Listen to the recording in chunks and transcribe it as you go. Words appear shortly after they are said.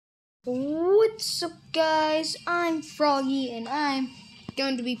What's up, guys? I'm Froggy, and I'm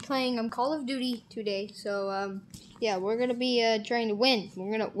going to be playing Call of Duty today. So yeah, we're gonna be trying to win.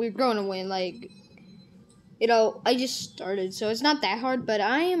 We're gonna win. Like, I just started, so it's not that hard. But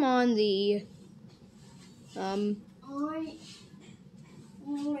I am on the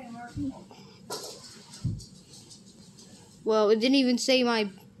Well, it didn't even say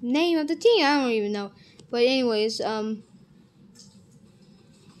my name of the team. I don't even know. But anyways,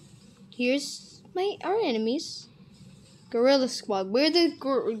 here's our enemies. Gorilla Squad. We're the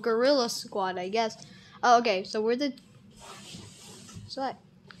Gorilla Squad, I guess. Oh, okay. So we're the. So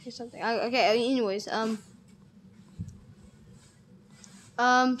here's something. Okay. Anyways,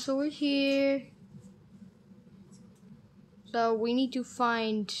 So we're here. So we need to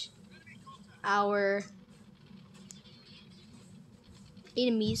find our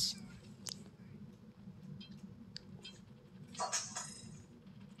enemies,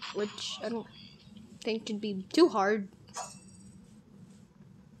 which I don't think should be too hard.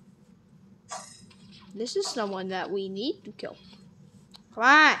 This is someone that we need to kill. Come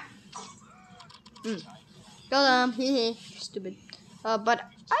on. Kill them. Stupid. But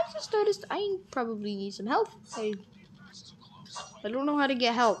I just noticed I probably need some help. I don't know how to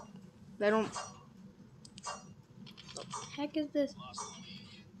get help. I don't. What the heck is this?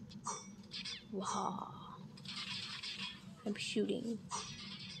 Wow. I'm shooting.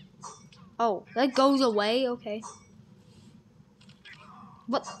 Oh, that goes away? Okay.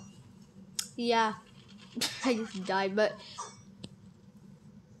 What? Yeah. I just died, but...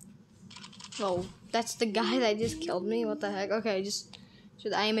 Oh, that's the guy that just killed me? What the heck? Okay, so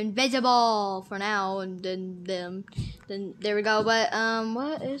I am invisible for now, and then there we go. But,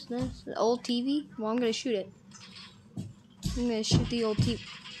 what is this? The old TV? Well, I'm gonna shoot it. I'm gonna shoot the old TV.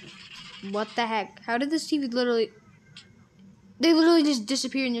 What the heck? How did this TV literally... They literally just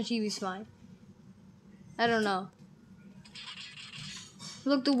disappear and your TV's fine. I don't know.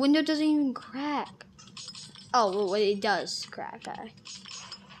 Look, the window doesn't even crack. Oh, well, it does crack.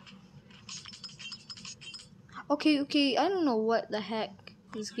 Okay. I don't know what the heck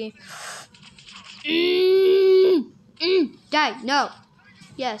this game. Die. No.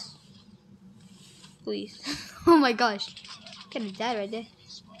 Yes. Please. Oh my gosh. Gonna die right there.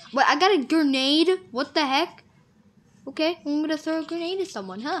 But I got a grenade. What the heck? Okay, I'm gonna throw a grenade at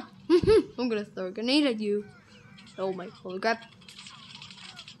someone, huh? I'm gonna throw a grenade at you. Oh my, holy crap.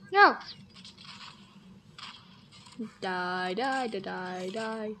 No. Die.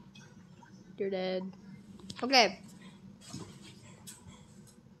 You're dead. Okay.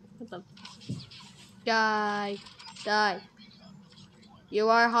 What the? Die. You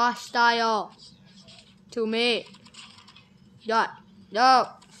are hostile to me. Die. No.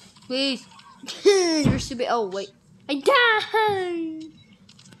 Please. You're stupid. Oh, wait. I died.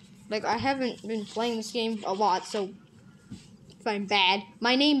 Like, I haven't been playing this game a lot, so if I'm bad.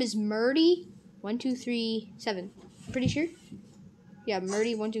 My name is Murdy1237. Pretty sure? Yeah,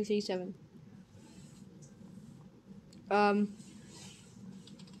 Murdy1237.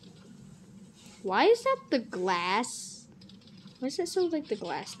 Why is that the glass? Why is that so like the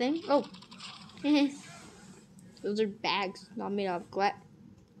glass thing? Oh. Those are bags, not made out of glass.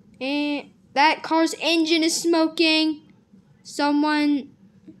 And that car's engine is smoking. Someone...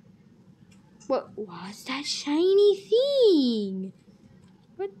 What was that shiny thing?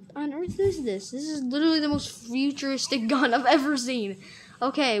 What on earth is this? This is literally the most futuristic gun I've ever seen.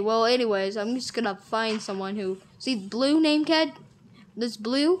 Okay, well, anyways, I'm just gonna find someone who... See, blue name tag? This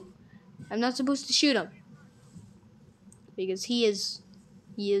blue? I'm not supposed to shoot him. Because he is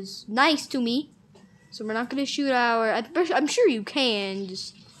nice to me. So we're not gonna shoot our... I'm sure you can,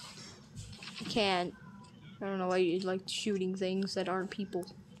 just... You can't. I don't know why you like shooting things that aren't people.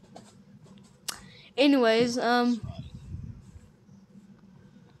 Anyways,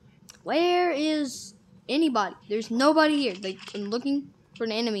 where is anybody? There's nobody here. Like, I'm looking for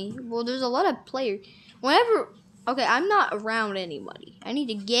an enemy. Well, there's a lot of players. Okay, I'm not around anybody. I need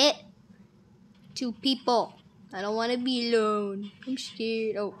to get to people. I don't want to be alone. I'm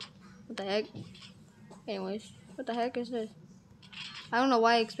scared. Oh, what the heck? Anyways, what the heck is this? I don't know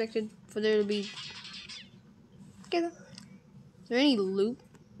why I expected for there to be... Okay, is there any loot?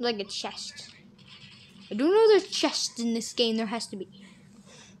 Like a chest. I don't know there's chests in this game. There has to be.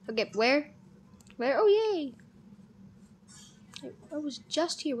 Okay, where? Oh, yay. I was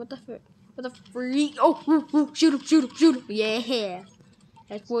just here. What the freak? Oh, shoot him. Yeah.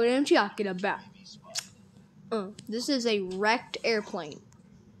 That's what I'm talking about. This is a wrecked airplane.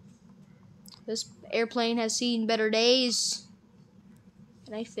 This airplane has seen better days.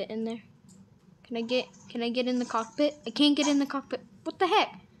 Can I fit in there? Can I get in the cockpit? I can't get in the cockpit. What the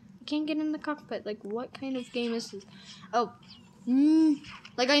heck? I can't get in the cockpit. Like, what kind of game is this? Oh.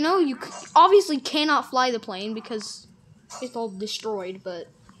 Like, I know you obviously cannot fly the plane because it's all destroyed, but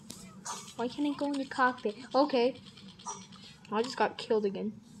why can't I go in the cockpit? Okay. I just got killed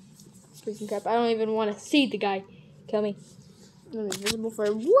again. Freaking crap. I don't even want to see the guy kill me. I'm invisible for...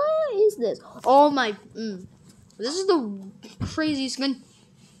 What is this? Oh my... This is the craziest gun.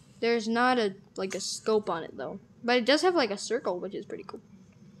 There's not a scope on it, though. But it does have, like, a circle, which is pretty cool.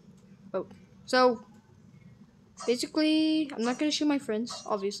 Oh. So... Basically, I'm not gonna shoot my friends,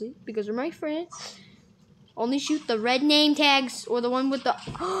 obviously, because they're my friends. Only shoot the red name tags or the one with the.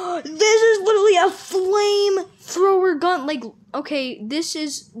 This is literally a flamethrower gun. Like, okay, this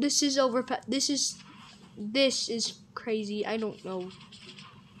is this is crazy. I don't know.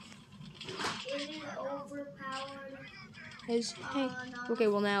 Is it overpowered? Hey. No. Okay,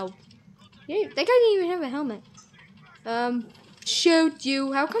 well now. Yeah, that guy didn't even have a helmet. Shoot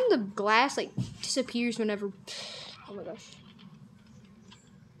you. How come the glass like disappears whenever? Oh my gosh.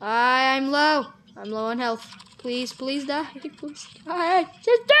 I'm low. I'm low on health. Please, please die. Please die.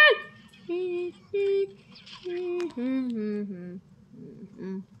 Just die. I'm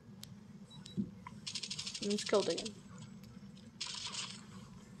just killed again.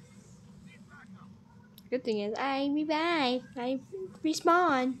 Good thing is I revive. I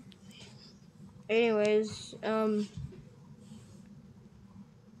respawn. Anyways,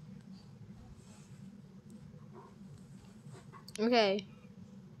 okay.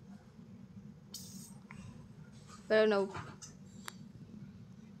 I don't know.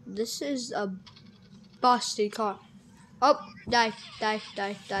 This is a busted car. Oh, die.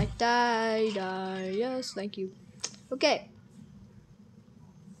 Yes, thank you. Okay.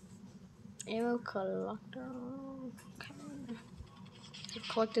 Ammo collector. Okay. I've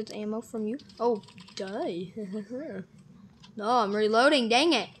collected ammo from you. Oh, die. No, I'm reloading.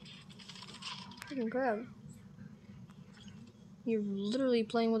 Dang it. Freaking crap. You're literally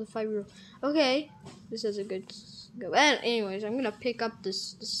playing with a 5-year-old. Okay. This is a good go. Anyways, I'm gonna pick up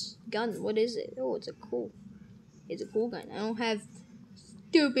this gun. What is it? Oh, it's a cool gun. I don't have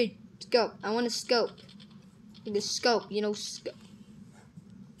stupid scope. I want a scope. Like a scope, you know, scope.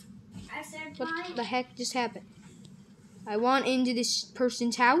 I said What fine. the heck just happened? I want into this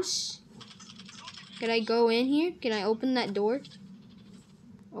person's house. Can I go in here? Can I open that door?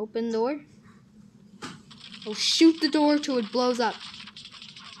 Open door. I'll shoot the door till it blows up.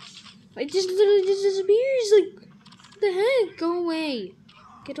 It just literally just disappears. Like, what the heck? Go away.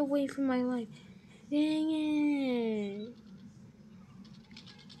 Get away from my life. Dang it.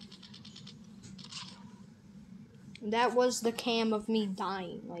 That was the cam of me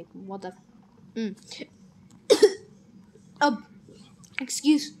dying. Like, what the...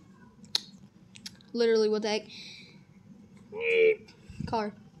 Excuse. Literally, what the heck?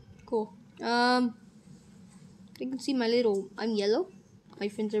 Car. Cool. You can see my little... I'm yellow. My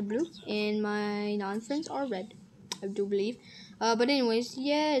friends are blue. And my non-friends are red. I do believe. But anyways,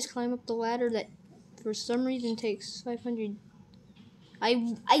 yes, climb up the ladder that for some reason takes 500.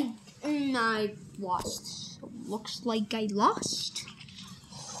 I lost. Looks like I lost.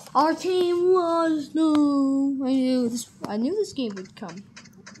 Our team lost. No, I knew this game would come.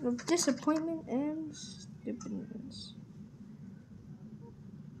 Of disappointment and stupidness.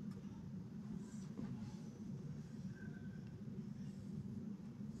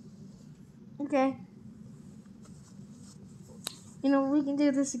 Okay. You know, we can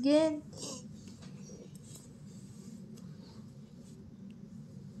do this again.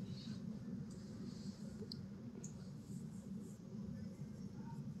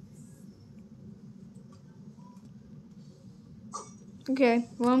 Okay,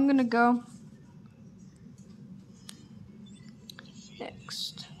 well, I'm gonna go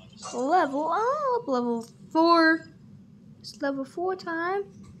next level. Oh, level 4. It's level 4 time.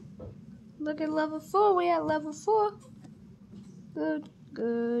 Look at level 4. We at level 4. Good,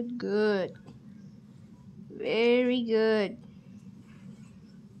 good, good. Very good.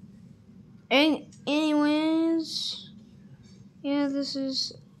 And anyways, yeah, this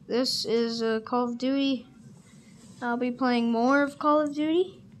is Call of Duty. I'll be playing more of Call of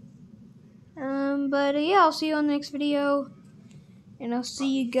Duty. But yeah, I'll see you on the next video. And I'll see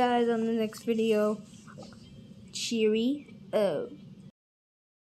you guys on the next video. Cheerio.